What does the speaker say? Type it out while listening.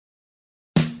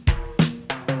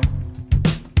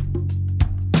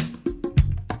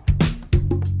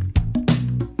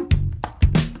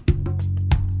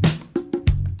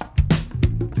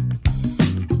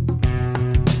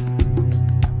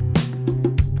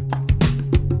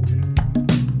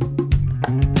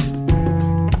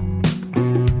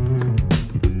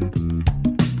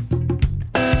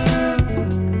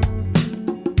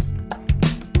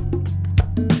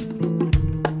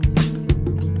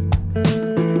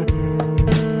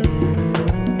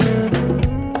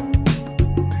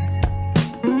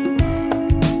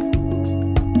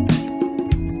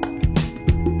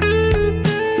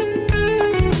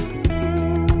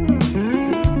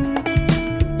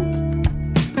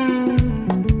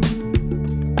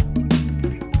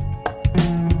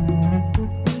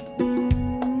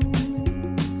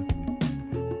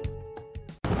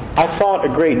I thought a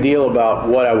great deal about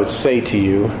what I would say to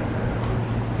you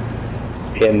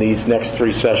in these next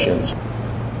 3 sessions.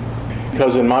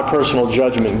 Because in my personal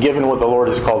judgment, given what the Lord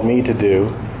has called me to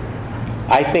do,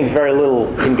 I think very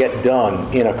little can get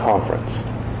done in a conference.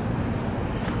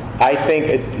 I think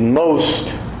at most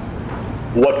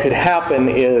what could happen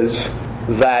is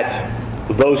that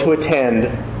those who attend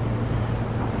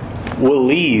will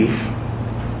leave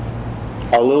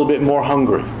a little bit more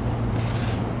hungry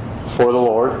for the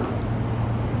Lord,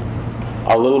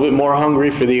 a little bit more hungry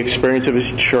for the experience of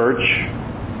His church.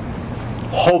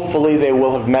 Hopefully they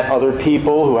will have met other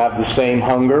people who have the same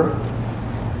hunger.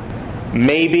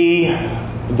 Maybe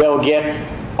they'll get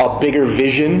a bigger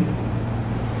vision.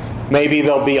 Maybe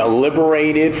they'll be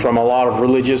liberated from a lot of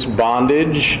religious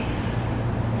bondage.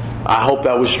 I hope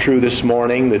that was true this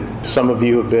morning, that some of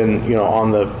you have been,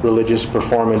 on the religious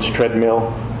performance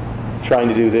treadmill, trying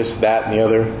to do this, that, and the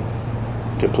other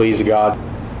to please God.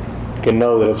 You can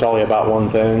know that it's only about one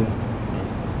thing.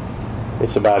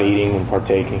 It's about eating and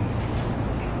partaking.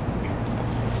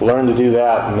 Learn to do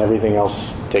that and everything else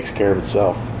takes care of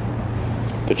itself.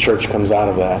 The church comes out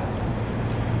of that.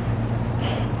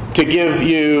 To give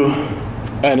you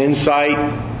an insight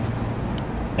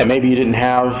that maybe you didn't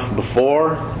have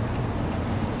before,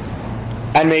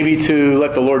 and maybe to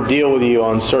let the Lord deal with you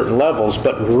on certain levels,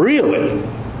 but really,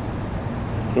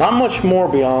 not much more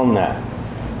beyond that.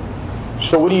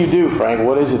 So what do you do, Frank?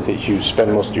 What is it that you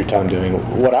spend most of your time doing?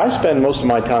 What I spend most of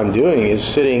my time doing is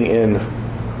sitting in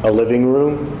a living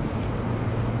room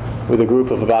with a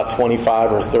group of about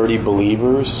 25 or 30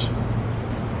 believers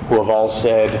who have all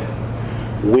said,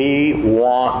 we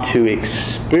want to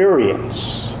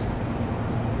experience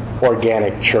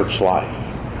organic church life.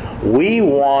 We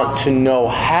want to know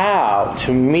how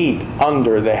to meet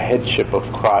under the headship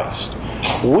of Christ.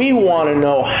 We want to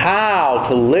know how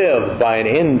to live by an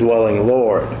indwelling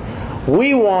Lord.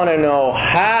 We want to know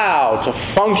how to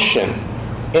function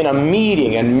in a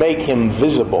meeting and make Him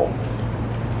visible.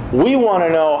 We want to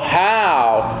know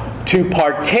how to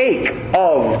partake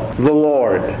of the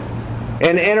Lord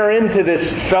and enter into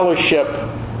this fellowship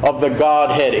of the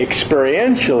Godhead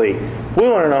experientially. We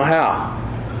want to know how.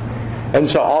 And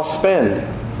so I'll spend,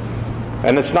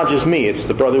 and it's not just me, it's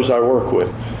the brothers I work with.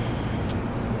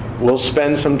 We'll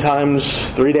spend sometimes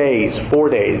 3 days, 4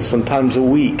 days, sometimes a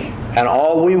week. And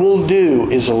all we will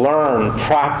do is learn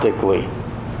practically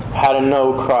how to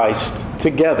know Christ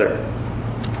together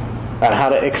and how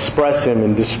to express Him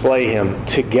and display Him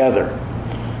together.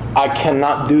 I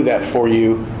cannot do that for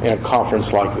you in a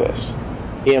conference like this.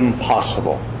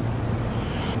 Impossible.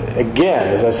 Again,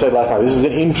 as I said last time, this is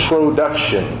an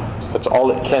introduction. That's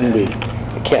all it can be.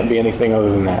 It can't be anything other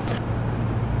than that.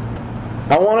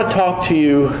 I want to talk to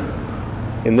you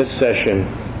in this session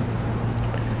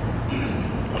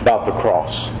about the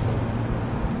cross.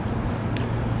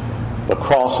 The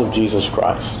cross of Jesus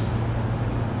Christ.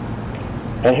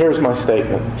 And here's my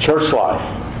statement. Church life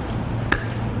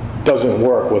doesn't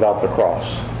work without the cross.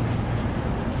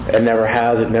 It never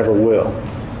has, it never will.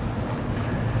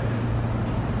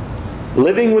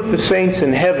 Living with the saints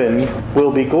in heaven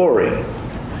will be glory.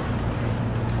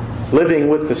 Living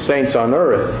with the saints on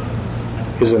earth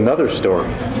is another story.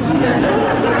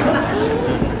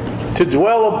 To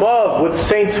dwell above with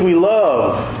saints we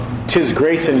love, 'tis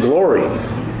grace and glory.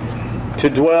 To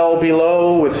dwell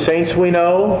below with saints we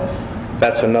know,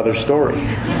 that's another story.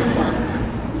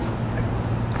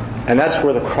 And that's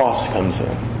where the cross comes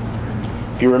in.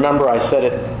 If you remember, I said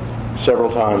it several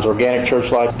times. Organic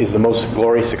church life is the most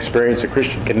glorious experience a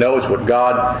Christian can know. It's what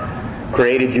God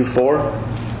created you for.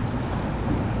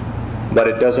 But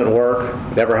it doesn't work,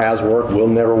 never has worked, will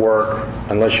never work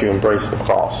unless you embrace the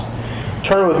cross.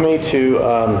 Turn with me to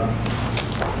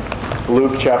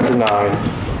Luke chapter 9.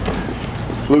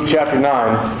 Luke chapter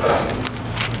 9,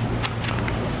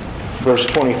 verse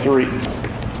 23.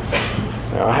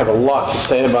 Now, I have a lot to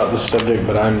say about this subject,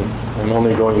 but I'm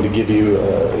only going to give you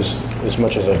as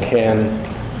much as I can.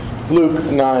 Luke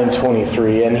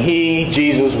 9:23. And He,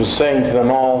 Jesus, was saying to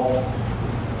them all,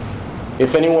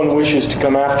 if anyone wishes to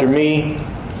come after me,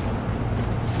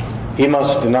 he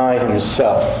must deny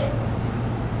himself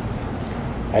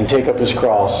and take up his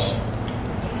cross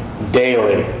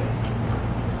daily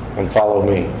and follow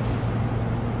me.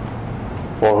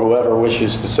 For whoever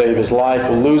wishes to save his life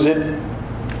will lose it,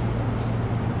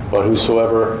 but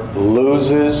whosoever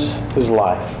loses his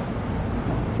life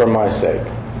for my sake,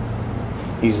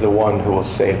 he's the one who will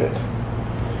save it.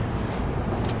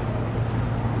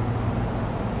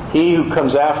 He who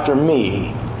comes after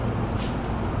me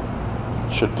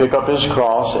should pick up his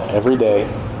cross every day,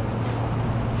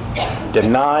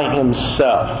 deny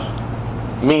himself,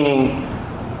 meaning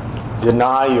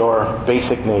Deny your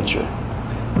basic nature.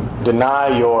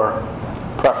 Deny your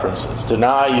preferences.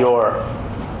 Deny your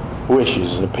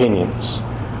wishes and opinions.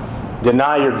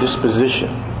 Deny your disposition.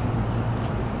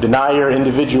 Deny your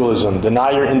individualism.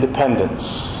 Deny your independence.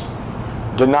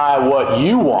 Deny what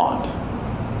you want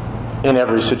in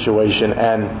every situation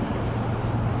and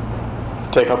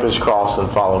take up His cross and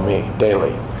follow me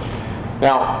daily.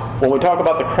 Now, when we talk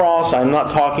about the cross, I'm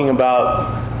not talking about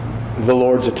the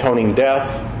Lord's atoning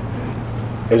death.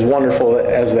 As wonderful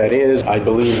as that is, I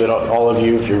believe that all of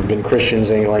you, if you've been Christians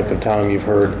any length of time, you've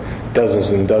heard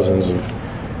dozens and dozens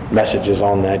of messages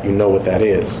on that. You know what that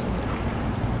is.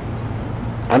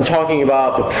 I'm talking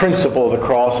about the principle of the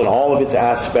cross and all of its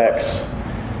aspects.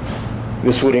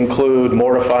 This would include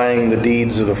mortifying the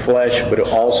deeds of the flesh, but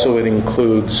also it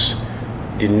includes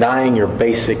denying your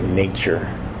basic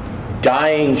nature.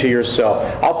 Dying to yourself.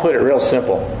 I'll put it real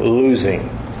simple. Losing.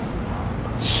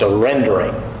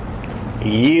 Surrendering.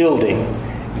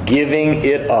 Yielding. Giving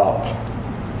it up.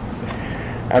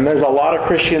 And there's a lot of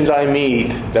Christians I meet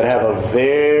that have a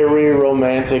very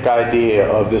romantic idea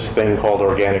of this thing called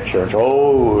organic church.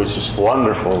 Oh, it's just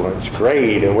wonderful and it's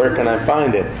great, and where can I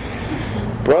find it?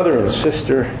 Brother and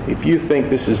sister, if you think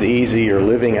this is easy, you're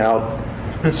living out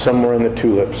somewhere in the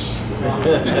tulips.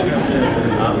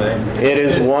 It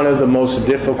is one of the most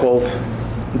difficult,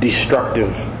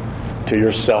 destructive to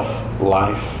your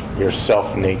self-life, your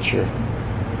self-nature.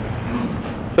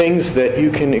 Things that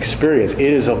you can experience. It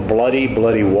is a bloody,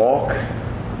 bloody walk.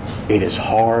 It is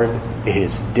hard. It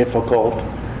is difficult.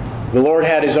 The Lord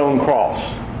had His own cross.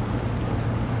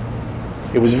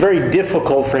 It was very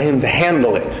difficult for Him to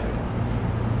handle it.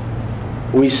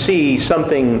 We see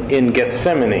something in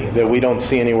Gethsemane that we don't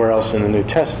see anywhere else in the New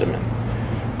Testament.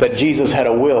 That Jesus had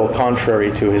a will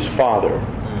contrary to His Father.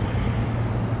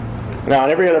 Now,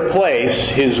 in every other place,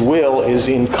 His will is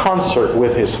in concert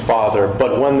with His Father.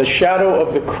 But when the shadow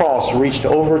of the cross reached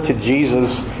over to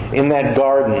Jesus in that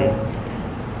garden,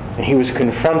 and He was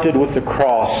confronted with the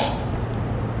cross,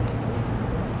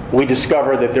 we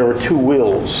discover that there were two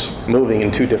wills moving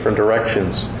in two different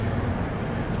directions.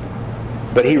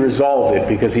 But He resolved it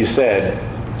because He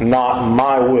said, "Not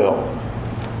my will,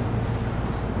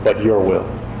 but your will."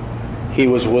 He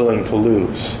was willing to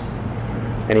lose.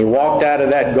 And He walked out of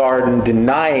that garden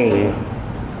denying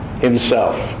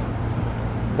Himself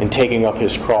and taking up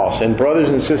His cross. And brothers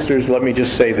and sisters, let me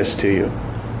just say this to you.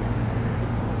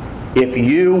 If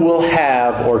you will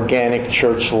have organic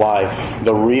church life,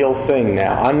 the real thing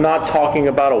now, I'm not talking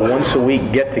about a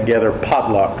once-a-week get-together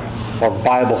potluck or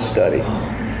Bible study.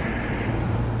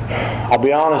 I'll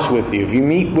be honest with you. If you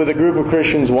meet with a group of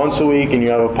Christians once a week and you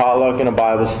have a potluck and a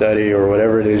Bible study or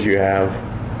whatever it is you have,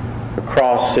 the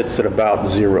cross sits at about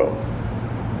 0.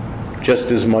 Just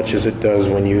as much as it does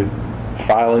when you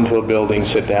file into a building,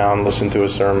 sit down, listen to a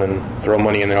sermon, throw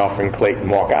money in the offering plate and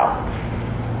walk out.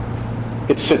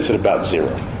 It sits at about 0.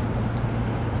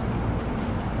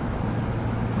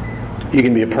 You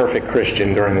can be a perfect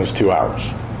Christian during those 2 hours.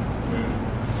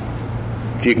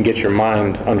 If you can get your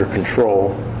mind under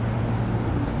control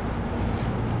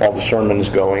while the sermon's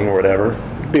going or whatever,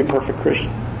 be a perfect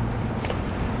Christian.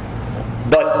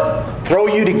 But throw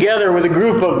you together with a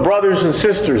group of brothers and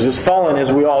sisters, as fallen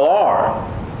as we all are,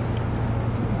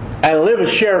 and live a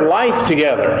shared life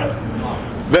together,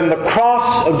 then the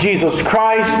cross of Jesus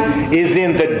Christ is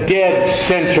in the dead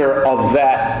center of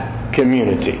that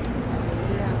community,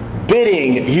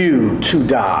 bidding you to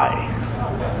die.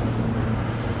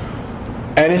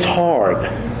 And it's hard.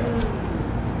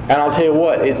 And I'll tell you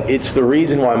what, it's the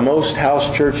reason why most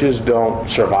house churches don't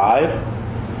survive.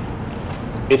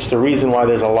 It's the reason why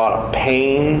there's a lot of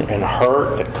pain and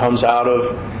hurt that comes out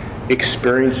of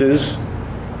experiences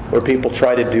where people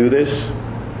try to do this,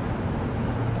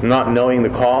 not knowing the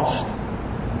cost.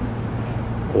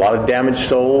 A lot of damaged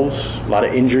souls, a lot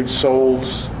of injured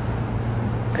souls.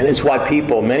 And it's why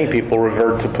many people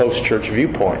revert to post-church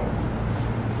viewpoint.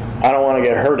 I don't want to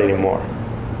get hurt anymore.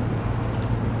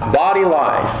 Body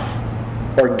life,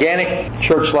 organic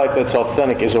church life that's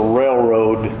authentic, is a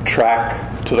railroad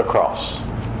track to the cross.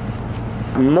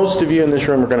 Most of you in this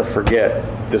room are going to forget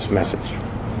this message.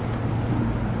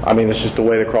 I mean, it's just the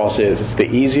way the cross is. It's the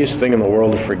easiest thing in the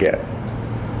world to forget.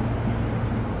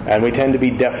 And we tend to be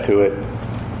deaf to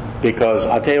it because,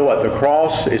 I'll tell you what, the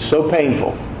cross is so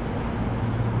painful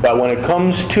that when it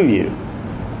comes to you,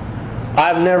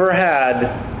 I've never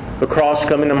had the cross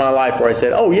come into my life where I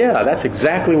said, "Oh yeah, that's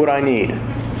exactly what I need."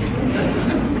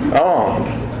 Oh,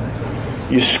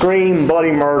 you scream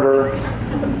bloody murder,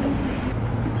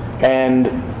 and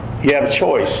you have a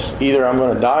choice. Either I'm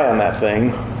going to die on that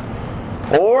thing,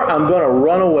 or I'm going to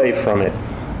run away from it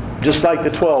Just like the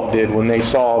 12 did when they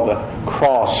saw the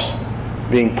cross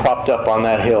being propped up on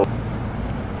that hill.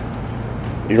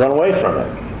 You run away from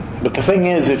it. But the thing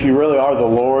is, if you really are the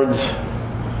Lord's,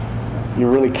 you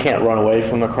really can't run away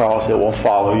from the cross. It will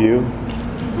follow you.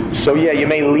 So yeah, you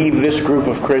may leave this group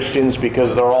of Christians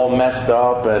because they're all messed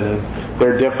up and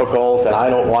they're difficult and I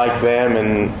don't like them,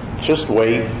 and just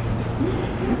wait.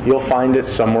 You'll find it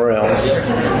somewhere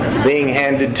else, being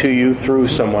handed to you through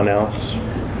someone else.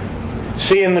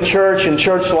 See, in the church, in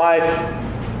church life,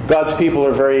 God's people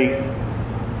are very,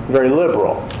 very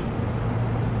liberal.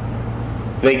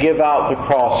 They give out the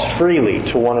cross freely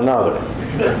to one another.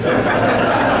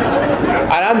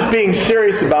 And I'm being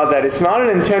serious about that. It's not an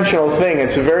intentional thing.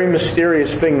 It's a very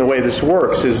mysterious thing, the way this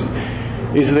works, is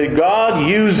that God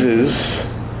uses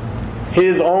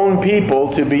His own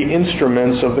people to be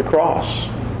instruments of the cross.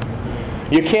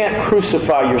 You can't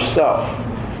crucify yourself.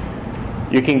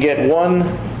 You can get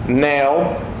one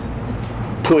nail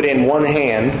put in one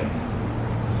hand,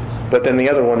 but then the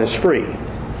other one is free.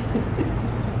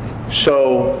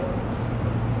 So,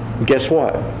 guess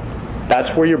what?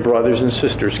 That's where your brothers and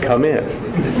sisters come in.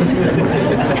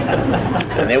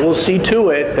 And they will see to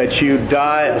it that you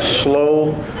die a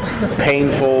slow,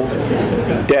 painful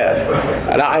death.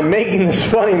 And I'm making this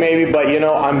funny maybe, but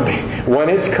when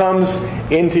it comes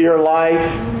into your life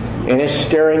and it's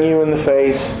staring you in the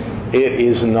face, it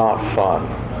is not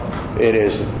fun. It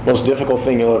is the most difficult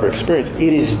thing you'll ever experience.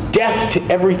 It is death to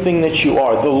everything that you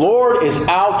are. The Lord is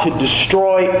out to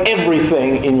destroy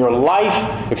everything in your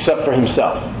life except for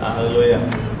Himself. Hallelujah.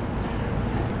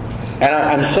 And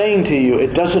I'm saying to you,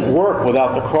 it doesn't work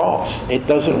without the cross. It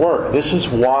doesn't work. This is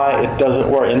why it doesn't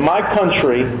work. In my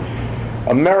country,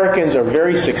 Americans are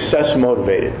very success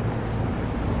motivated.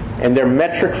 And their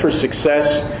metric for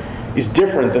success is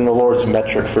different than the Lord's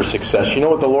metric for success. You know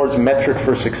what the Lord's metric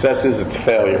for success is? It's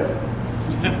failure.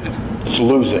 It's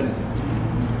losing.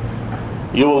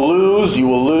 You will lose, you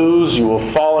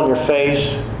will fall on your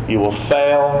face, you will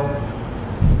fail,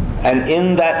 and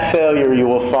in that failure you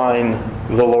will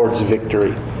find the Lord's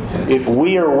victory. If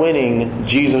we are winning,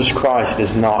 Jesus Christ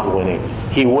is not winning.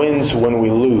 He wins when we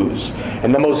lose.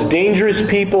 And the most dangerous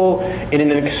people in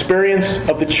an experience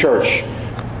of the church,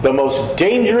 the most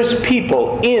dangerous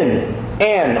people in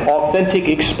an authentic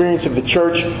experience of the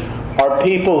church, are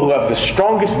people who have the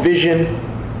strongest vision,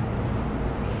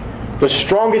 the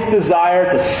strongest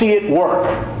desire to see it work.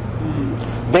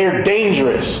 They're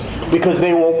dangerous because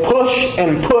they will push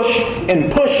and push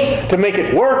and push to make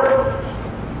it work.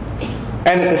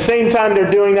 And at the same time they're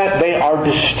doing that, they are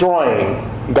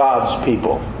destroying God's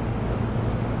people.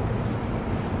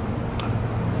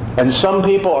 And some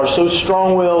people are so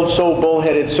strong-willed, so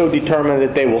bullheaded, so determined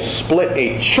that they will split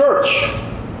a church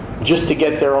just to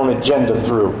get their own agenda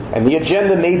through. And the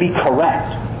agenda may be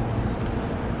correct.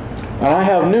 And I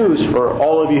have news for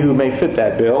all of you who may fit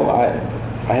that bill. I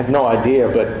have no idea,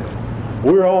 but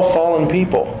we're all fallen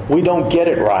people. We don't get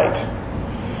it right.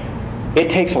 It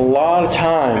takes a lot of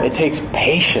time. It takes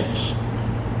patience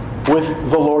with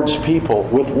the Lord's people,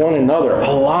 with one another. A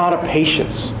lot of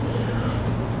patience.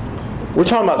 We're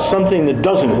talking about something that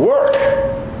doesn't work.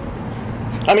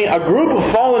 I mean, a group of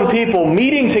fallen people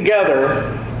meeting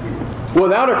together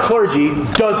without a clergy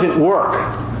doesn't work.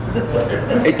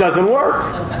 It doesn't work.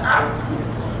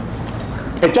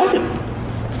 It doesn't.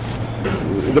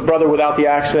 The brother without the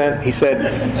accent, he said,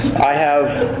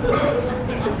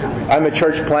 I'm a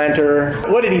church planter.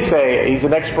 What did he say? He's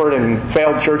an expert in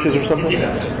failed churches or something?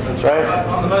 That's right?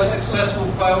 I'm the most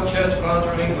successful failed church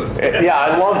planter in England. Yeah,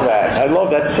 I love that. I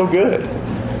love that. It's so good.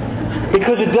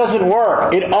 Because it doesn't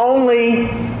work. It only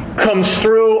comes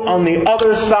through on the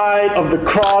other side of the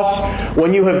cross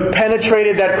when you have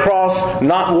penetrated that cross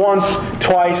not once,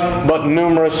 twice, but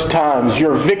numerous times.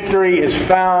 Your victory is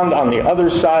found on the other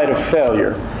side of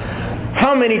failure.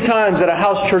 How many times at a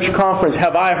house church conference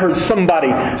have I heard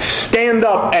somebody stand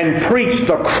up and preach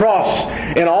the cross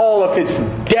in all of its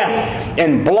death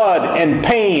and blood and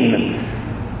pain?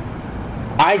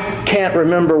 I can't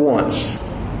remember once.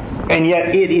 And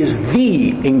yet it is the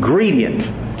ingredient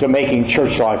to making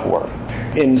church life work.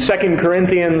 In 2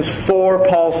 Corinthians 4,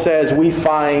 Paul says we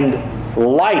find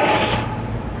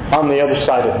life on the other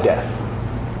side of death.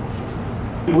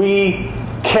 We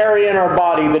carry in our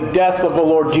body the death of the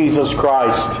Lord Jesus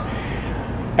Christ.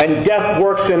 And death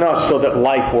works in us so that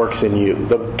life works in you.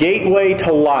 The gateway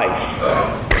to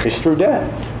life is through death.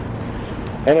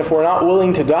 And if we're not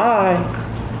willing to die,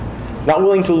 not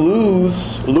willing to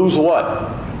lose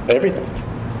what? Everything.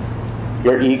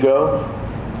 Your ego,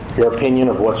 your opinion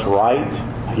of what's right,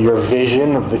 your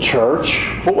vision of the church.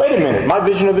 Well, wait a minute. My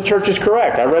vision of the church is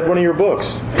correct. I read one of your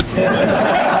books.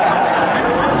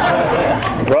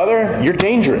 you're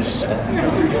dangerous.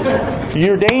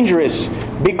 You're dangerous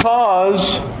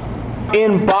because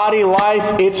in body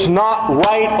life, it's not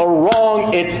right or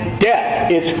wrong, it's death.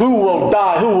 It's who will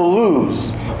die, who will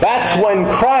lose. That's when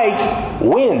Christ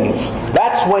wins.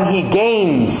 That's when He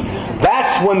gains.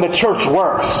 That's when the church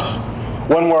works.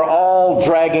 When we're all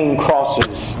dragging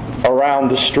crosses around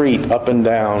the street, up and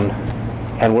down,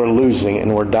 and we're losing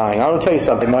and we're dying. I want to tell you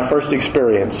something. My first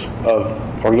experience of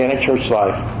organic church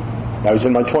life, I was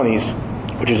in my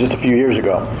 20s, which is just a few years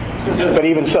ago. But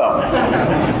even so,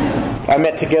 I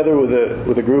met together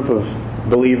with a group of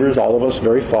believers, all of us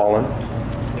very fallen,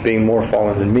 being more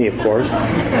fallen than me, of course.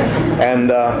 And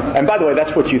by the way,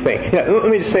 that's what you think. Yeah, let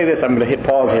me just say this. I'm going to hit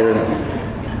pause here.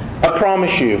 I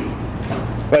promise you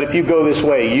that if you go this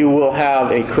way, you will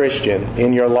have a Christian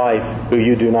in your life who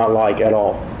you do not like at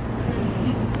all.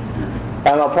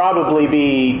 And I'll probably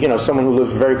be, someone who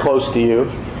lives very close to you,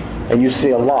 and you see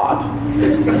a lot.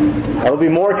 I'll be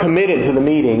more committed to the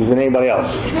meetings than anybody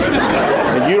else.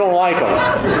 And you don't like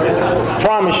them.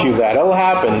 Promise you that. It'll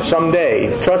happen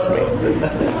someday. Trust me.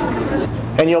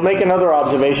 And you'll make another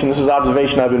observation. This is an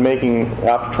observation I've been making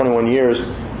after 21 years.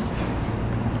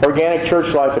 Organic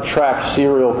church life attracts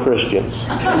serial Christians.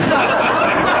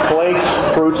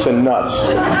 Flakes, fruits, and nuts.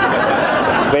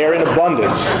 They are in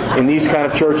abundance in these kind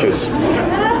of churches.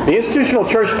 The institutional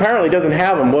church apparently doesn't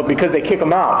have them, well, because they kick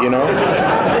them out,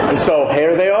 And so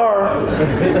here they are.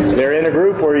 They're in a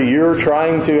group where you're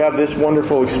trying to have this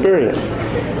wonderful experience.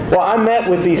 Well, I met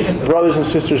with these brothers and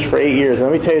sisters for 8 years. And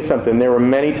let me tell you something. There were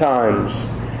many times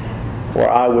where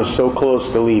I was so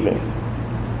close to leaving.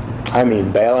 I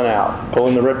mean, bailing out,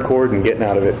 pulling the ripcord and getting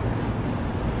out of it.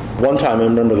 One time I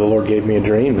remember the Lord gave me a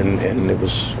dream, and it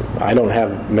was, I don't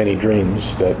have many dreams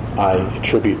that I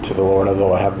attribute to the Lord,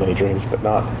 although I have many dreams, but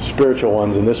not spiritual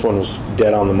ones, and this one was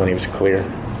dead on the money. It was clear.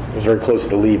 I was very close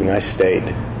to leaving. I stayed.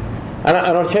 And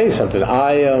I'll tell you something.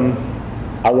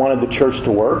 I wanted the church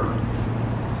to work.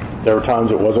 There were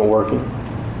times it wasn't working.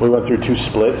 We went through 2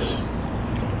 splits.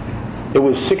 It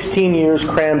was 16 years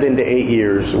crammed into 8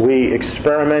 years. We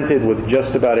experimented with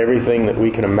just about everything that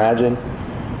we can imagine.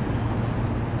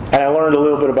 And I learned a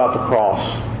little bit about the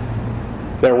cross.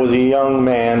 There was a young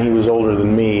man, he was older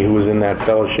than me, who was in that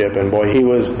fellowship, and boy, he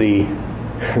was the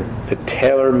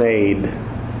tailor-made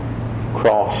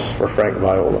cross for Frank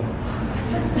Viola.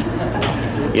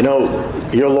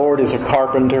 Your Lord is a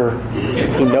carpenter.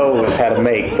 He knows how to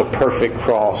make the perfect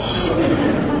cross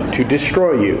to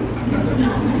destroy you.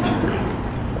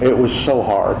 It was so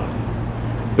hard.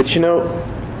 But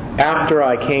after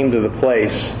I came to the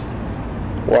place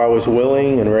where I was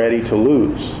willing and ready to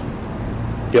lose,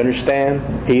 you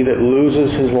understand? He that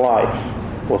loses his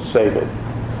life will save it.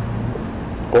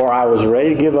 Or I was ready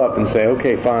to give up and say,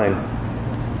 okay, fine.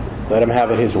 Let him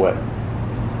have it his way.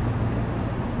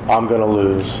 I'm going to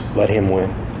lose. Let him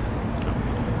win.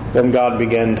 Then God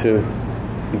began to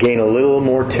gain a little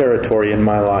more territory in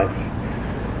my life.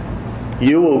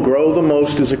 You will grow the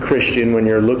most as a Christian when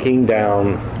you're looking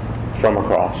down from a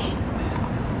cross.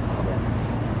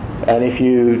 And if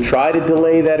you try to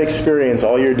delay that experience,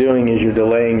 all you're doing is you're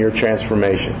delaying your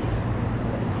transformation.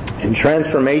 And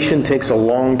transformation takes a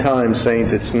long time,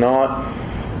 saints. It's not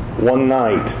one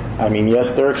night. I mean,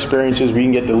 yes, there are experiences where you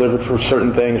can get delivered from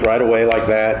certain things right away like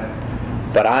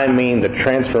that. But I mean the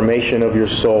transformation of your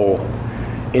soul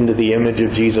into the image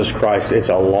of Jesus Christ. It's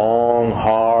a long,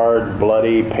 hard,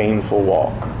 bloody, painful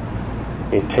walk.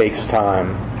 It takes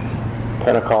time.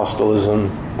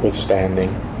 Pentecostalism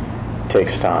withstanding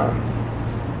takes time.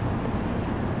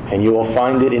 And you will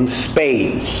find it in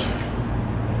spades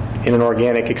in an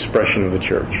organic expression of the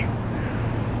church.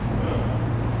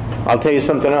 I'll tell you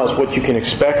something else. What you can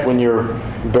expect when you're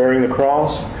bearing the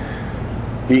cross,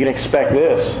 you can expect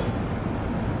this.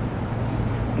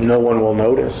 No one will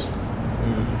notice.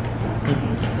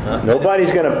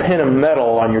 Nobody's going to pin a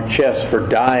medal on your chest for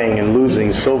dying and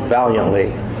losing so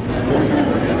valiantly.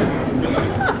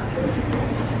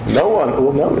 No one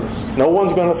will notice. No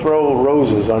one's going to throw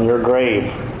roses on your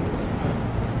grave.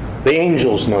 The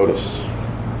angels notice.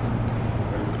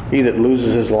 He that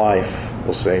loses his life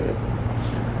will save it.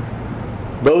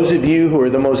 Those of you who are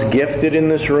the most gifted in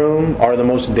this room are the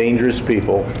most dangerous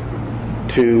people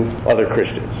to other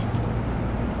Christians.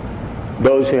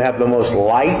 Those who have the most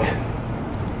light,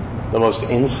 the most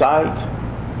insight,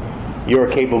 you are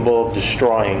capable of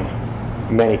destroying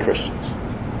many Christians.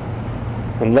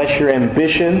 Unless your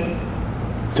ambition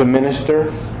to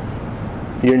minister,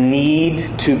 your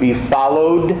need to be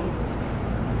followed,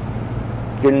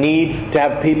 your need to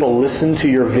have people listen to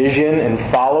your vision and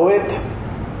follow it,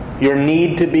 your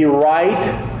need to be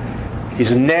right,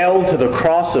 He's nailed to the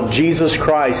cross of Jesus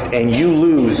Christ, and you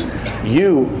lose.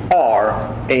 You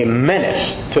are a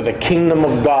menace to the kingdom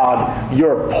of God.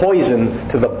 You're poison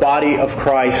to the body of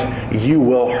Christ. You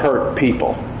will hurt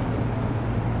people.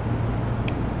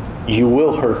 You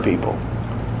will hurt people.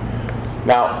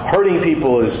 Now, hurting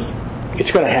people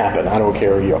it's going to happen. I don't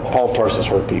care. Paul Tarsus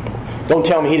hurt people. Don't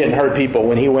tell me he didn't hurt people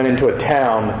when he went into a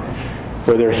town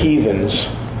where they're heathens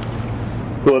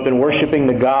who have been worshiping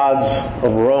the gods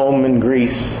of Rome and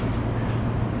Greece,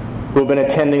 who have been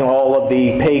attending all of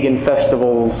the pagan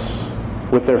festivals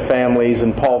with their families,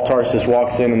 and Paul Tarsus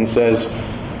walks in and says,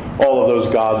 all of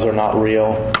those gods are not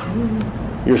real.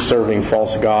 You're serving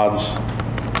false gods.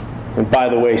 And by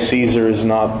the way, Caesar is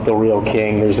not the real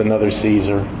king. There's another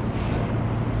Caesar.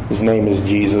 His name is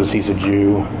Jesus. He's a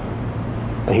Jew.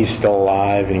 And he's still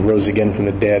alive, and he rose again from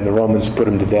the dead. The Romans put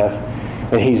him to death,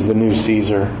 and he's the new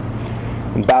Caesar.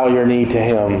 And bow your knee to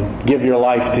him. Give your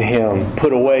life to him.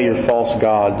 Put away your false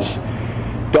gods.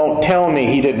 Don't tell me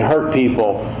he didn't hurt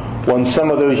people when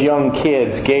some of those young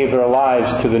kids gave their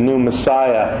lives to the new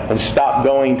Messiah and stopped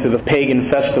going to the pagan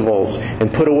festivals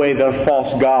and put away their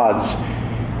false gods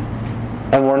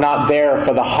and were not there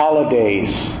for the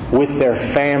holidays with their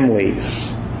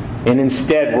families. And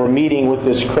instead were meeting with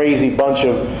this crazy bunch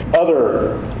of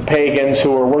other pagans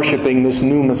who are worshiping this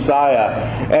new Messiah.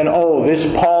 And this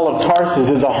Paul of Tarsus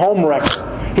is a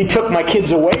homewrecker. He took my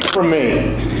kids away from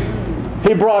me.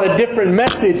 He brought a different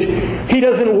message. He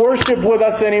doesn't worship with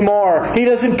us anymore. He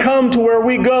doesn't come to where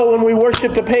we go when we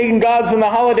worship the pagan gods on the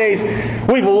holidays.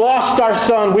 We've lost our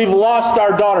son. We've lost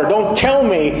our daughter. Don't tell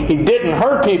me he didn't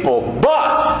hurt people.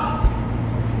 But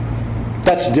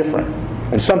that's different.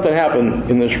 And something happened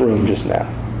in this room just now.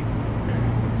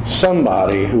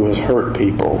 Somebody who has hurt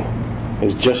people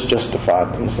has just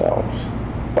justified themselves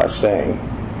by saying,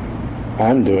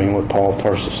 I'm doing what Paul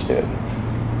Tarsus did.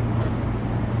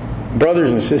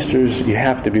 Brothers and sisters, you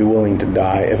have to be willing to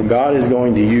die. If God is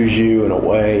going to use you in a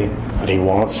way that He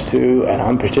wants to, and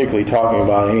I'm particularly talking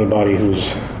about anybody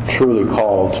who's truly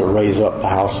called to raise up the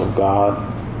house of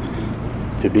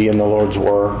God, to be in the Lord's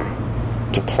work,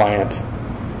 to plant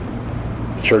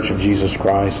the Church of Jesus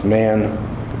Christ, man,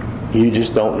 you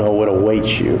just don't know what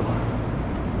awaits you.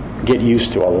 Get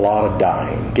used to a lot of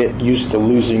dying. Get used to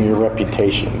losing your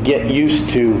reputation. Get used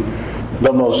to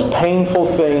the most painful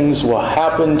things will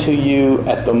happen to you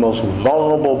at the most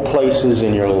vulnerable places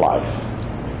in your life,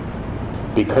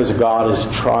 because God is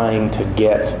trying to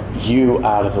get you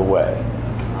out of the way.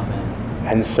 Amen.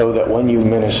 And so that when you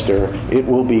minister, it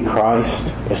will be Christ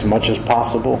as much as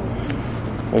possible,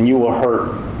 and you will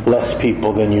hurt less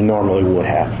people than you normally would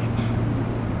have.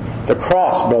 The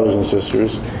cross, brothers and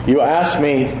sisters, you ask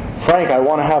me, Frank, I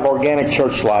want to have organic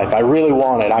church life. I really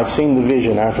want it. I've seen the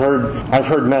vision. I've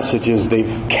heard messages. They've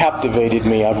captivated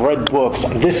me. I've read books.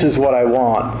 This is what I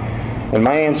want. And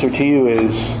my answer to you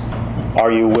is,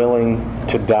 are you willing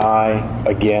to die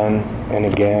again and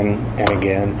again and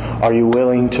again? Are you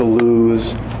willing to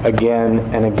lose again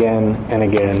and again and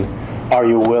again? Are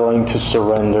you willing to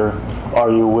surrender?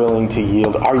 Are you willing to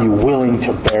yield? Are you willing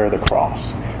to bear the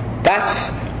cross?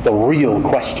 That's the real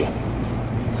question.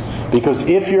 Because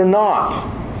if you're not,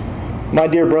 my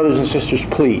dear brothers and sisters,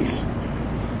 please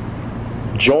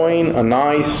join a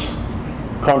nice,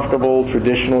 comfortable,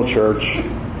 traditional church.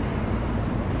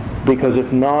 Because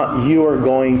if not, you are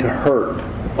going to hurt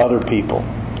other people.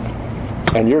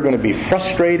 And you're going to be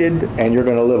frustrated, and you're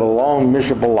going to live a long,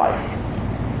 miserable life.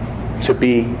 To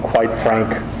be quite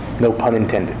frank, no pun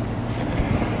intended.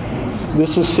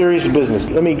 This is serious business.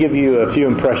 Let me give you a few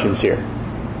impressions here.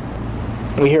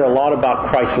 We hear a lot about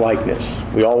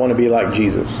Christ-likeness. We all want to be like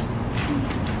Jesus.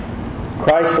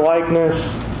 Christ-likeness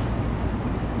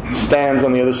stands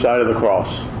on the other side of the cross.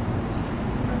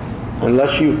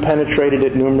 Unless you've penetrated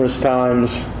it numerous times,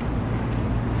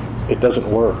 it doesn't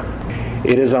work.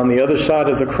 It is on the other side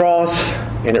of the cross,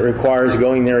 and it requires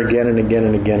going there again and again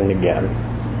and again and again.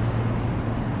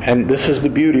 And this is the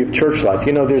beauty of church life.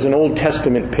 You know, there's an Old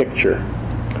Testament picture.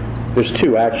 There's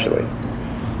two, actually.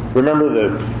 Remember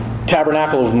the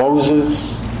tabernacle of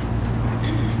Moses?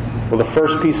 Well, the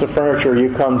first piece of furniture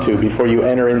you come to before you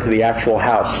enter into the actual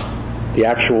house, the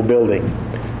actual building,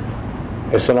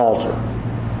 it's an altar.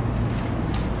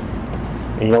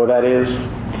 And you know what that is?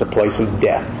 It's a place of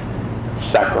death,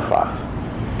 sacrifice.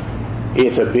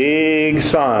 It's a big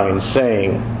sign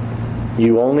saying,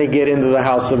 you only get into the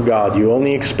house of God, you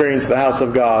only experience the house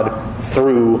of God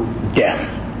through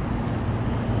death.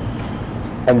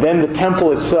 And then the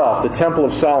temple itself, the Temple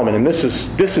of Solomon, and this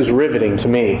is riveting to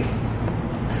me.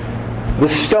 The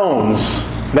stones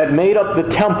that made up the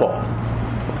temple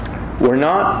were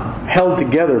not held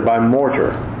together by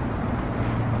mortar.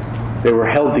 They were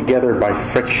held together by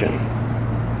friction.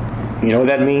 You know what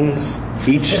that means?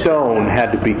 Each stone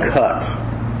had to be cut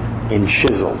and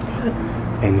chiseled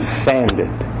and sanded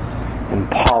and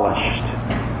polished.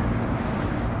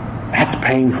 That's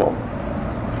painful.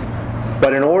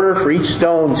 But in order for each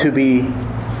stone to be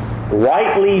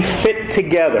rightly fit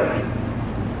together,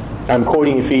 I'm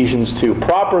quoting Ephesians 2,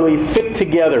 properly fit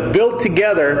together, built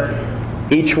together,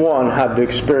 each one had to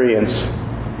experience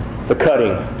the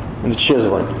cutting and the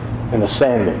chiseling and the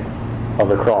sanding of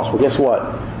the cross. Well, guess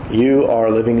what? You are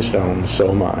living stones,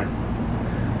 so am I.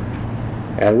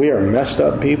 And we are messed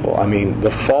up people. I mean,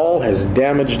 the fall has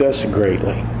damaged us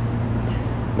greatly.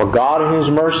 But God in His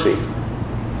mercy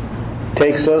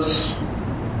takes us,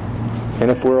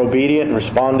 and if we're obedient and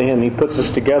respond to Him, He puts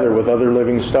us together with other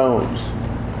living stones.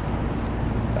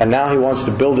 And now He wants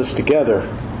to build us together.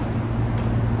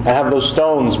 And have those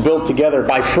stones built together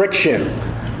by friction.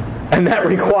 And that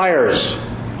requires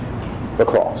the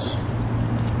cross.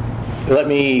 Let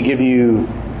me give you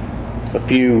a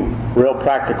few real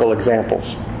practical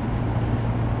examples.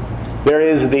 There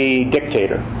is the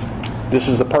dictator. This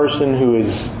is the person who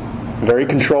is very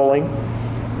controlling,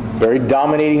 very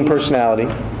dominating personality,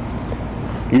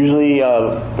 usually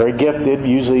very gifted,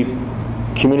 usually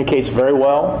communicates very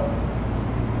well,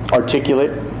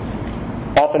 articulate,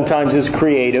 oftentimes is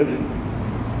creative,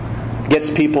 gets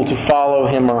people to follow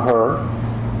him or her.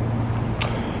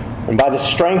 And by the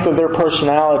strength of their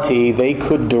personality, they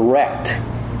could direct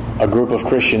a group of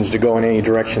Christians to go in any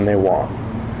direction they want.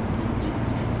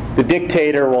 The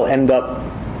dictator will end up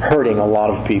hurting a lot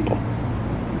of people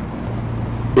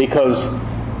because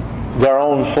their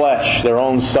own flesh, their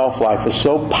own self-life is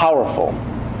so powerful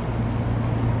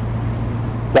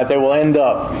that they will end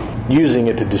up using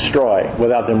it to destroy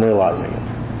without them realizing it.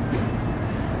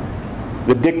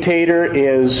 The dictator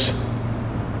is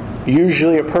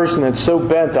usually a person that's so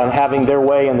bent on having their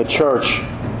way in the church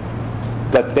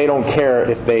that they don't care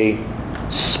if they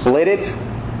split it,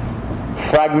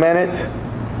 fragment it,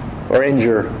 or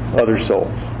injure other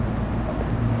souls.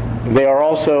 They are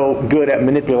also good at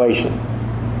manipulation.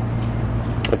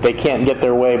 If they can't get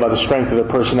their way by the strength of their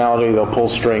personality, they'll pull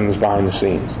strings behind the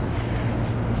scenes.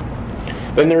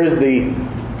 Then there is the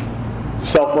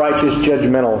self-righteous,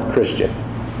 judgmental Christian.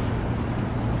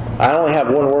 I only have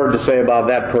one word to say about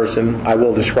that person. I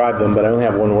will describe them, but I only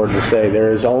have one word to say. There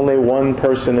is only one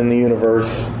person in the universe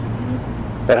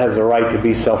that has the right to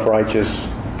be self-righteous,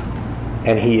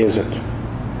 and he isn't.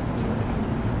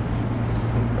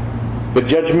 The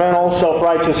judgmental,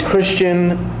 self-righteous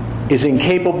Christian is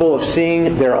incapable of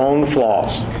seeing their own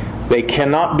flaws. They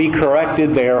cannot be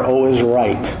corrected. They are always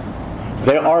right.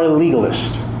 They are a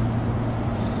legalist.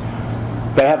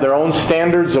 They have their own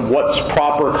standards of what's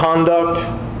proper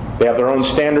conduct. They have their own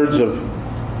standards of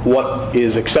what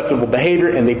is acceptable behavior,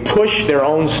 and they push their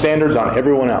own standards on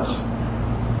everyone else.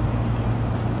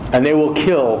 And they will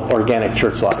kill organic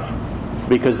church life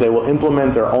because they will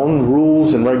implement their own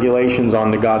rules and regulations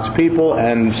onto God's people,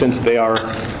 and since they are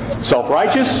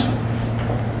self-righteous,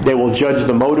 they will judge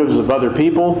the motives of other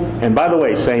people. And by the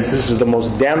way, saints, this is the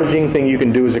most damaging thing you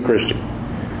can do as a Christian.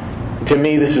 To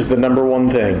me, this is the number one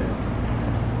thing.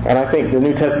 And I think the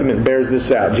New Testament bears this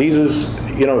out. Jesus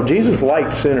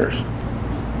liked sinners.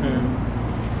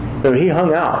 So He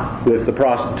hung out with the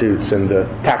prostitutes and the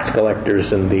tax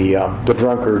collectors and the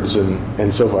drunkards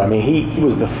and so forth. I mean, he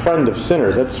was the friend of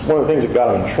sinners. That's one of the things that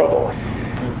got him in trouble.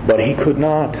 But He could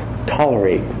not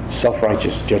tolerate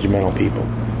self-righteous, judgmental people,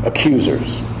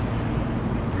 accusers.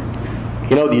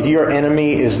 You know, your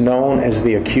enemy is known as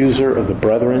the accuser of the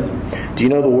brethren. Do you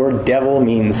know the word devil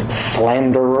means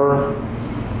slanderer?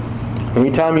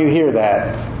 Anytime you hear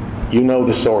that, you know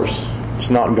the source. It's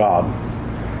not God.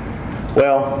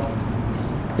 Well,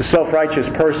 the self-righteous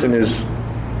person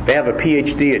they have a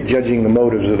PhD at judging the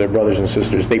motives of their brothers and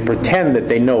sisters. They pretend that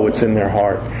they know what's in their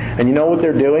heart. And you know what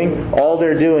they're doing? All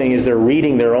they're doing is they're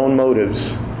reading their own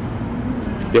motives.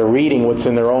 They're reading what's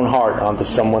in their own heart onto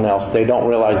someone else. They don't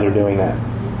realize they're doing that.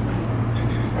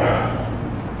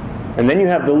 And then you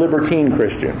have the libertine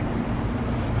Christian.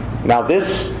 Now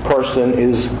this person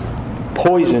is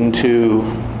poison to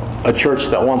a church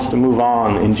that wants to move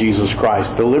on in Jesus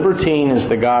Christ. The libertine is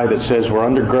the guy that says we're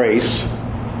under grace,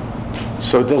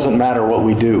 so it doesn't matter what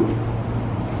we do.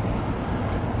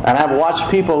 And I've watched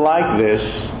people like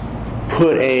this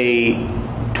put a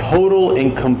total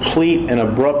and complete and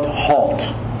abrupt halt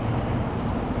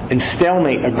and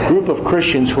stalemate a group of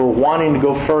Christians who are wanting to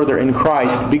go further in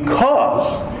Christ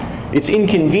because it's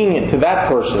inconvenient to that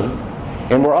person,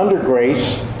 and we're under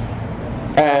grace,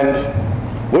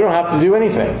 and we don't have to do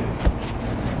anything.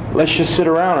 Let's just sit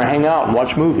around or hang out and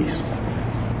watch movies.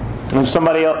 If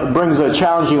somebody else brings a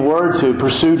challenging word to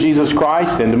pursue Jesus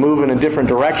Christ and to move in a different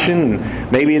direction,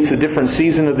 maybe it's a different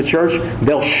season of the church,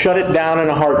 they'll shut it down in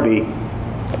a heartbeat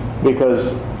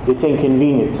because it's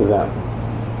inconvenient to them.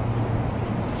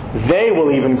 They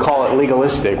will even call it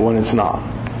legalistic when it's not.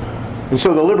 And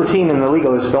so the libertine and the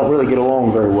legalist don't really get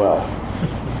along very well.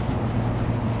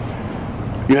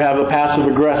 You have the passive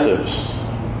aggressives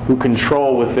who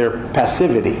control with their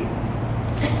passivity.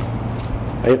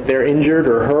 If they're injured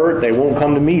or hurt, they won't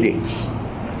come to meetings.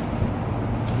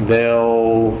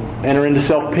 They'll enter into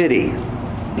self-pity.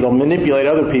 They'll manipulate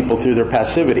other people through their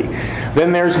passivity.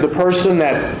 Then there's the person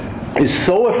that is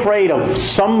so afraid of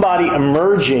somebody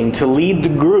emerging to lead the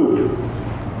group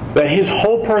that his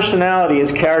whole personality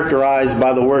is characterized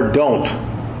by the word don't.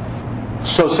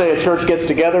 So say a church gets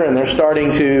together and they're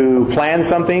starting to plan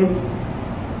something.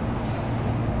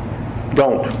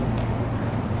 Don't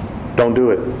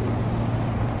do it.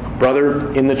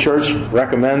 Brother in the church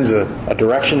recommends a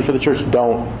direction for the church.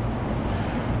 Don't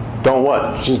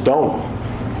what? Just don't.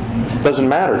 Doesn't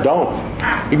matter. Don't.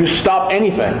 You can stop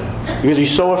anything because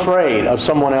he's so afraid of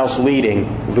someone else leading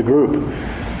the group.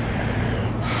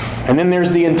 And then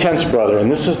there's the intense brother, and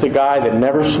this is the guy that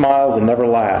never smiles and never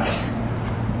laughs.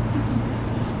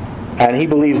 And he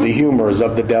believes the humor is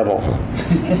of the devil.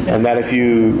 And that if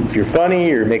you're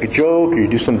funny, or make a joke, or you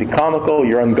do something comical,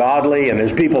 you're ungodly, and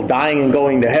there's people dying and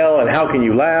going to hell, and how can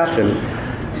you laugh? And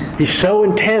he's so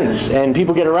intense, and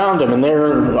people get around him, and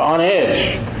they're on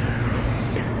edge.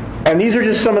 And these are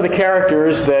just some of the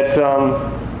characters that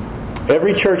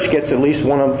every church gets at least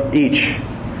one of each.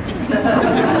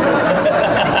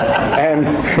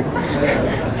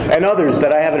 And others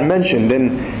that I haven't mentioned.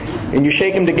 And you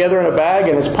shake them together in a bag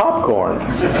and it's popcorn.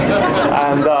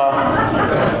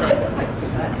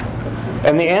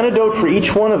 And the antidote for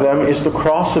each one of them is the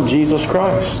cross of Jesus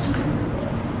Christ.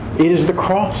 It is the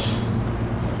cross.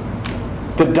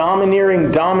 The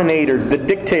domineering dominator, the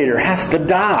dictator, has to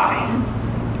die.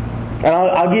 And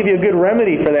I'll give you a good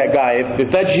remedy for that guy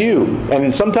if that's you.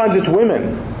 And sometimes it's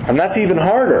women. And that's even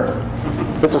harder.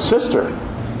 If it's a sister.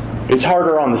 It's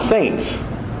harder on the saints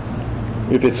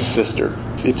if it's a sister.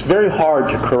 It's very hard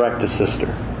to correct a sister.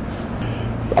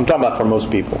 I'm talking about for most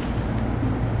people.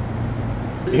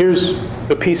 Here's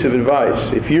a piece of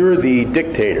advice. If you're the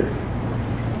dictator,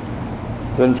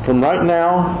 then from right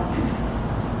now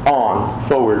on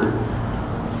forward,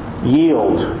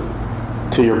 yield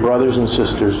to your brothers and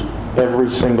sisters every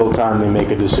single time they make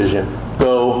a decision.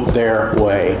 Go their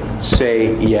way.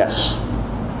 Say yes.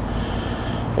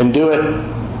 And do it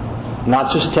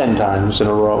not just 10 times in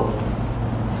a row.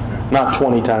 Not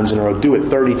 20 times in a row. Do it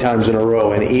 30 times in a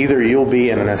row. And either you'll be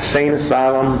in an insane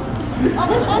asylum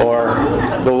or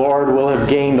the Lord will have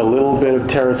gained a little bit of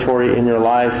territory in your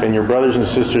life and your brothers and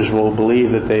sisters will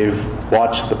believe that they've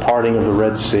watched the parting of the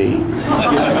Red Sea.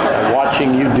 And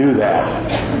watching you do that.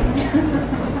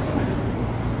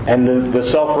 And the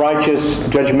self-righteous,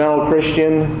 judgmental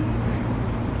Christian,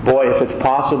 boy, if it's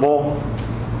possible,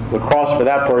 the cross for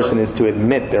that person is to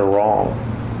admit they're wrong.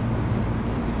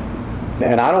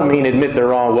 And I don't mean admit they're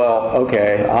wrong, well,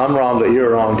 okay, I'm wrong, but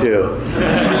you're wrong too.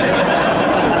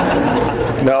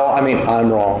 No, I mean,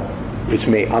 I'm wrong. It's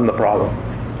me. I'm the problem.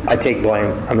 I take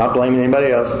blame. I'm not blaming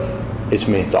anybody else. It's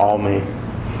me. It's all me.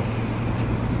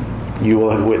 You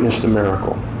will have witnessed a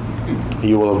miracle.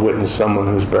 You will have witnessed someone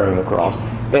who's bearing the cross.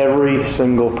 Every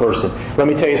single person. Let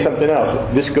me tell you something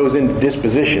else. This goes into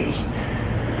dispositions.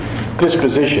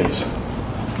 Dispositions.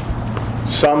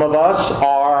 Some of us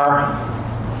are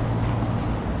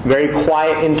very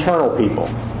quiet internal people.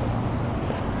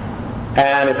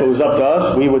 And if it was up to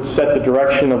us, we would set the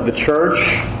direction of the church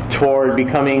toward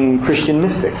becoming Christian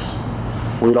mystics.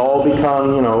 We'd all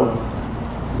become,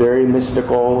 very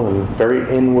mystical and very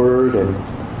inward.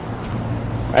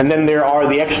 And then there are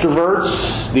the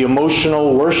extroverts, the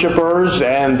emotional worshipers,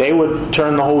 and they would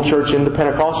turn the whole church into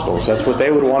Pentecostals. That's what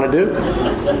they would want to do.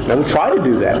 They would try to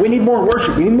do that. We need more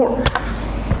worship. We need more.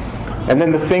 And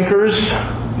then the thinkers,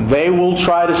 they will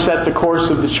try to set the course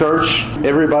of the church,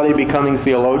 everybody becoming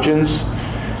theologians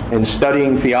and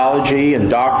studying theology and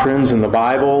doctrines and the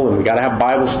Bible, and we've got to have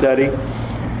Bible study.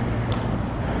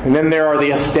 And then there are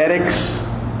the aesthetics.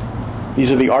 These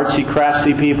are the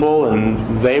artsy-craftsy people,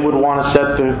 and they would want to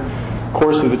set the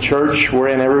course of the church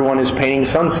wherein everyone is painting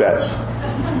sunsets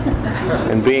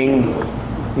and being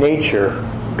nature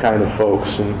kind of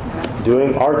folks and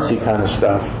doing artsy kind of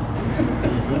stuff.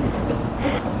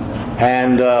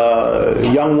 And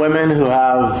young women who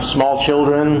have small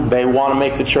children, they want to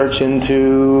make the church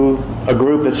into a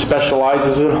group that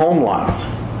specializes in home life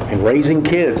and raising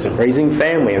kids and raising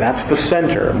family, and that's the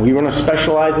center. And we want to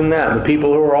specialize in that. And the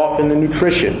people who are off into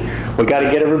nutrition, we've got to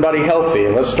get everybody healthy.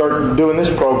 And let's start doing this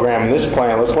program and this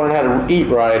plan. Let's learn how to eat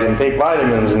right and take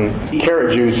vitamins and eat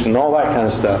carrot juice and all that kind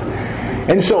of stuff.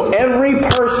 And so every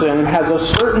person has a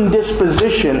certain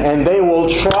disposition, and they will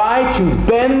try to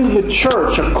bend the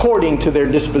church according to their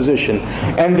disposition.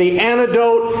 And the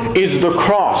antidote is the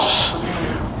cross.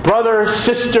 Brother,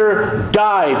 sister,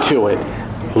 die to it.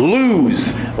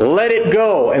 Lose. Let it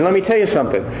go. And let me tell you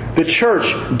something. The church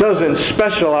doesn't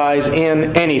specialize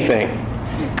in anything.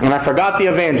 And I forgot the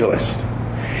evangelist.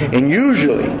 And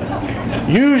usually,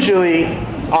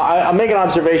 I'll make an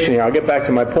observation here. I'll get back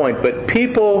to my point. But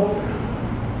people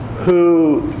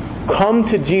who come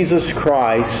to Jesus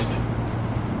Christ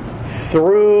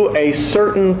through a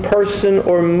certain person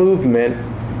or movement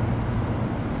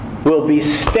will be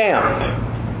stamped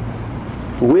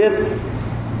with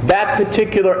that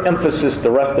particular emphasis the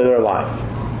rest of their life.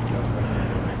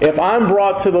 If I'm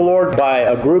brought to the Lord by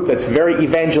a group that's very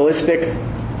evangelistic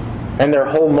and their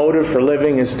whole motive for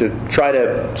living is to try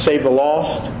to save the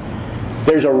lost,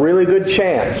 there's a really good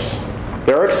chance,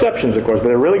 there are exceptions of course,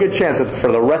 but a really good chance that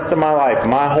for the rest of my life,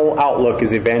 my whole outlook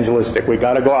is evangelistic. We've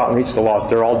got to go out and reach the lost.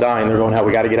 They're all dying. They're going, how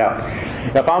we got to get out.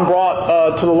 If I'm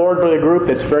brought to the Lord by a group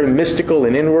that's very mystical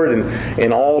and inward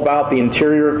and all about the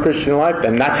interior of Christian life,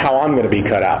 then that's how I'm going to be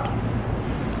cut out.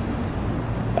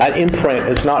 That imprint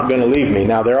is not going to leave me.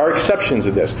 Now, there are exceptions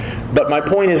to this. But my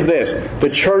point is this. The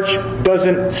church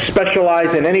doesn't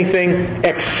specialize in anything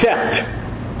except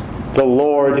the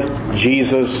Lord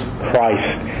Jesus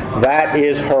Christ. That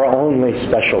is her only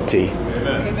specialty.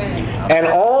 Amen. And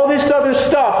all this other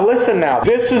stuff, listen now,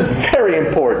 this is very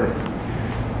important,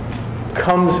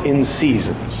 comes in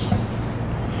seasons.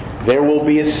 There will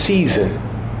be a season,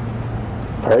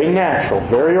 very natural,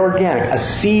 very organic, a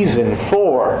season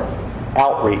for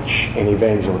outreach and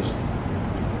evangelism.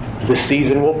 The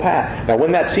season will pass. Now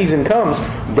when that season comes,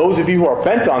 those of you who are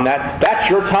bent on that, that's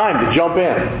your time to jump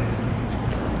in.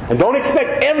 And don't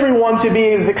expect everyone to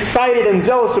be as excited and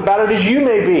zealous about it as you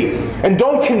may be. And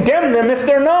don't condemn them if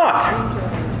they're not.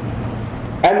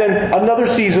 And then another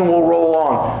season will roll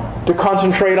on to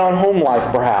concentrate on home life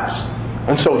perhaps.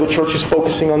 And so the church is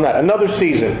focusing on that. Another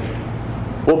season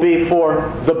will be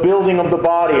for the building of the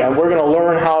body, and we're going to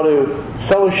learn how to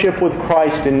fellowship with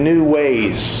Christ in new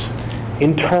ways,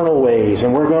 internal ways,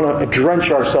 and we're going to drench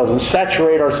ourselves and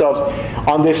saturate ourselves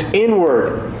on this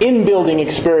inward, in-building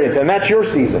experience, and that's your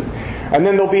season. And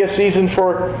then there'll be a season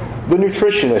for the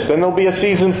nutritionist, and there'll be a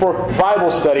season for Bible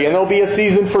study, and there'll be a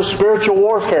season for spiritual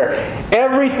warfare.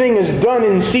 Everything is done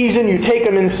in season. You take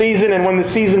them in season, and when the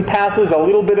season passes, a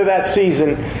little bit of that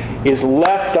season is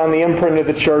left on the imprint of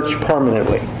the church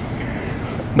permanently.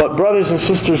 But brothers and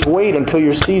sisters, wait until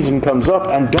your season comes up,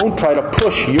 and don't try to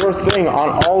push your thing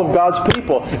on all of God's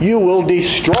people. You will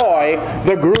destroy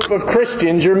the group of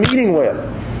Christians you're meeting with.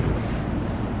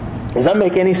 Does that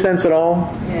make any sense at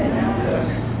all?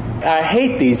 Yes. I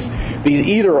hate these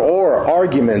either-or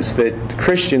arguments that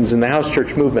Christians in the house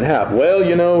church movement have. Well,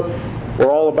 you know, we're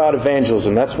all about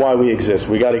evangelism. That's why we exist.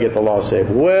 We got to get the lost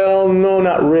saved. Well, no,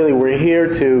 not really. We're here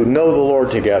to know the Lord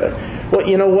together. Well,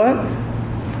 you know what?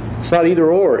 It's not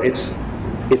either or. It's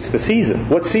the season.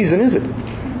 What season is it?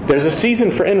 There's a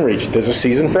season for inreach. There's a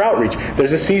season for outreach.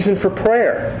 There's a season for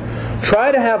prayer.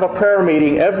 Try to have a prayer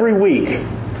meeting every week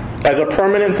as a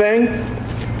permanent thing.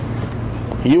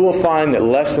 You will find that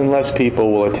less and less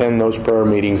people will attend those prayer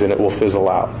meetings, and it will fizzle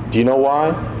out. Do you know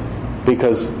why?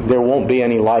 Because there won't be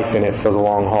any life in it for the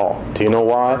long haul. Do you know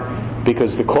why?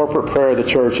 Because the corporate prayer of the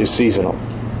church is seasonal.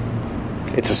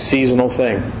 It's a seasonal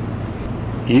thing.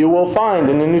 You will find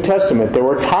in the New Testament there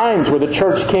were times where the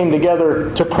church came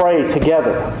together to pray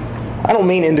together. I don't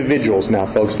mean individuals now,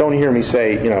 folks. Don't hear me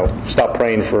say, stop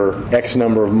praying for X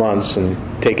number of months and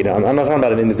take it down. I'm not talking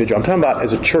about an individual. I'm talking about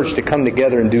as a church to come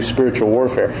together and do spiritual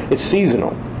warfare. It's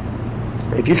seasonal.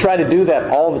 If you try to do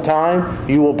that all the time,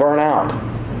 you will burn out.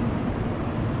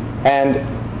 And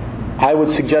I would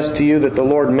suggest to you that the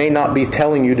Lord may not be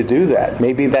telling you to do that.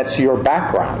 Maybe that's your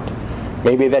background.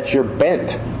 Maybe that's your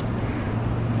bent.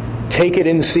 Take it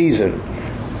in season.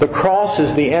 The cross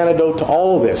is the antidote to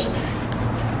all of this.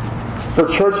 For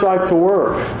church life to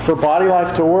work, for body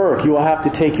life to work, you will have to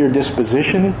take your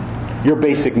disposition, your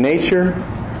basic nature,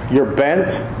 your bent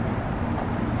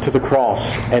to the cross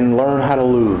and learn how to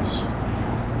lose.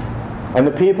 And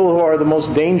the people who are the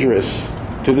most dangerous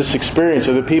to this experience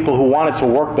are the people who want it to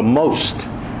work the most,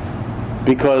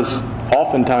 because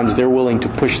oftentimes they're willing to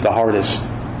push the hardest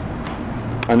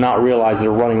and not realize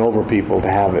they're running over people to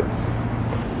have it.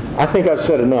 I think I've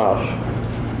said enough,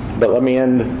 but let me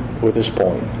end with this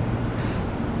point.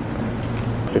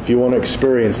 life, if you want to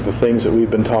experience the things that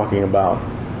we've been talking about,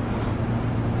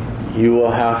 you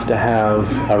will have to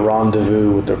have a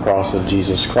rendezvous with the cross of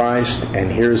Jesus Christ.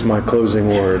 And here's my closing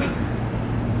word.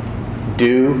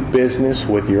 Do business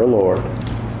with your Lord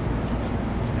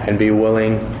and be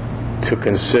willing to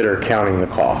consider counting the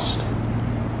cost.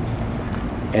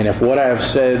 And if what I have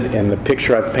said and the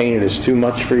picture I've painted is too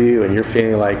much for you, and you're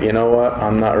feeling like, you know what,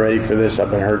 I'm not ready for this, I've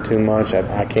been hurt too much,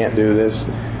 I can't do this,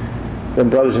 then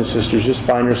brothers and sisters, just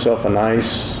find yourself a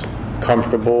nice,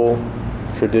 comfortable,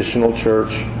 traditional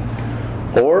church,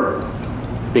 or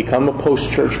become a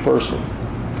post-church person.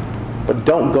 But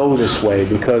don't go this way,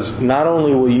 because not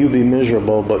only will you be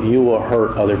miserable, but you will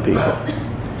hurt other people.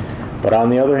 But on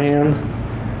the other hand,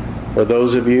 for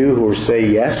those of you who say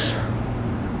yes,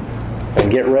 and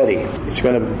get ready. It's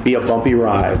going to be a bumpy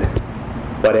ride.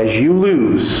 But as you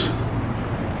lose,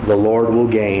 the Lord will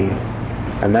gain.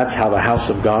 And that's how the house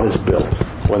of God is built,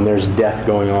 when there's death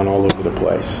going on all over the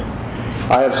place.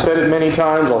 I have said it many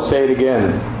times, I'll say it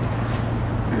again.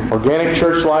 Organic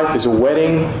church life is a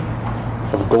wedding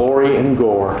of glory and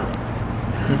gore.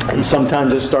 And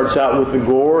sometimes it starts out with the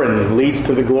gore and leads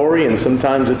to the glory, and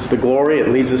sometimes it's the glory, it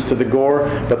leads us to the gore,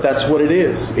 but that's what it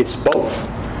is. It's both.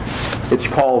 It's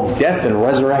called death and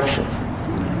resurrection.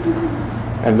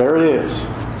 And there it is.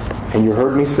 And you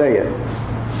heard me say it.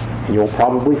 And you'll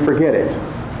probably forget it.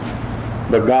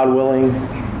 But God willing,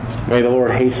 may the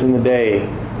Lord hasten the day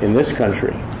in this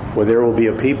country where there will be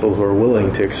a people who are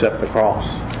willing to accept the cross.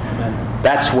 Amen.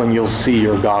 That's when you'll see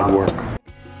your God work.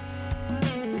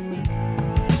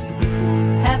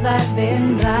 Have I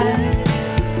been blind?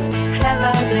 Have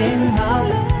I been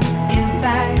lost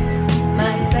inside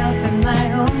myself and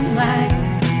my own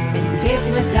mind? Been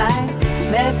hypnotized,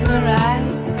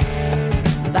 mesmerized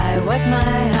by what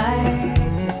my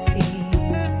eyes have seen.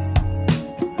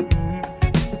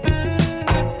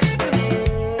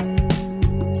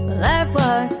 Well, I've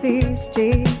walked these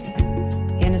streets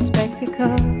in a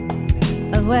spectacle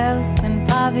of wealth and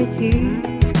poverty.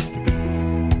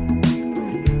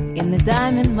 In the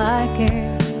diamond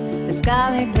market, the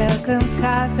scarlet welcome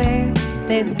carpet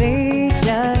that they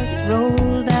just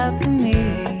rolled out for me.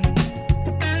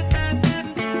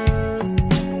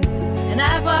 And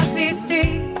I've walked these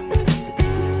streets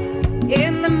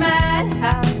in the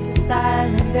madhouse, as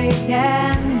silent they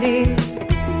can be,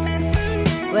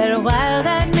 where a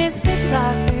wild-eyed misfit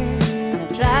prophet on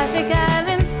a traffic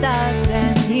island stopped,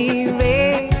 and he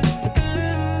raved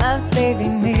of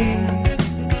saving me.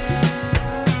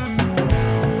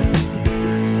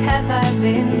 Have I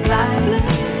been blind?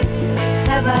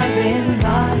 Have I been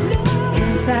lost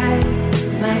inside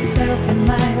myself and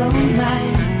my own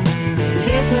mind?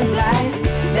 Hypnotized,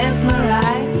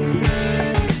 mesmerized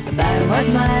by what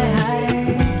my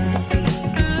eyes have seen.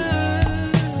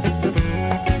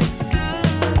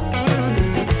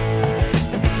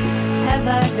 Have I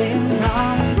been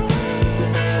wrong?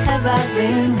 Have I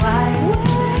been wise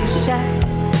to shut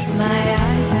my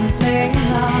eyes and play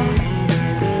along?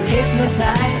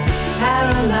 Hypnotized,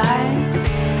 paralyzed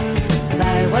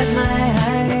by what my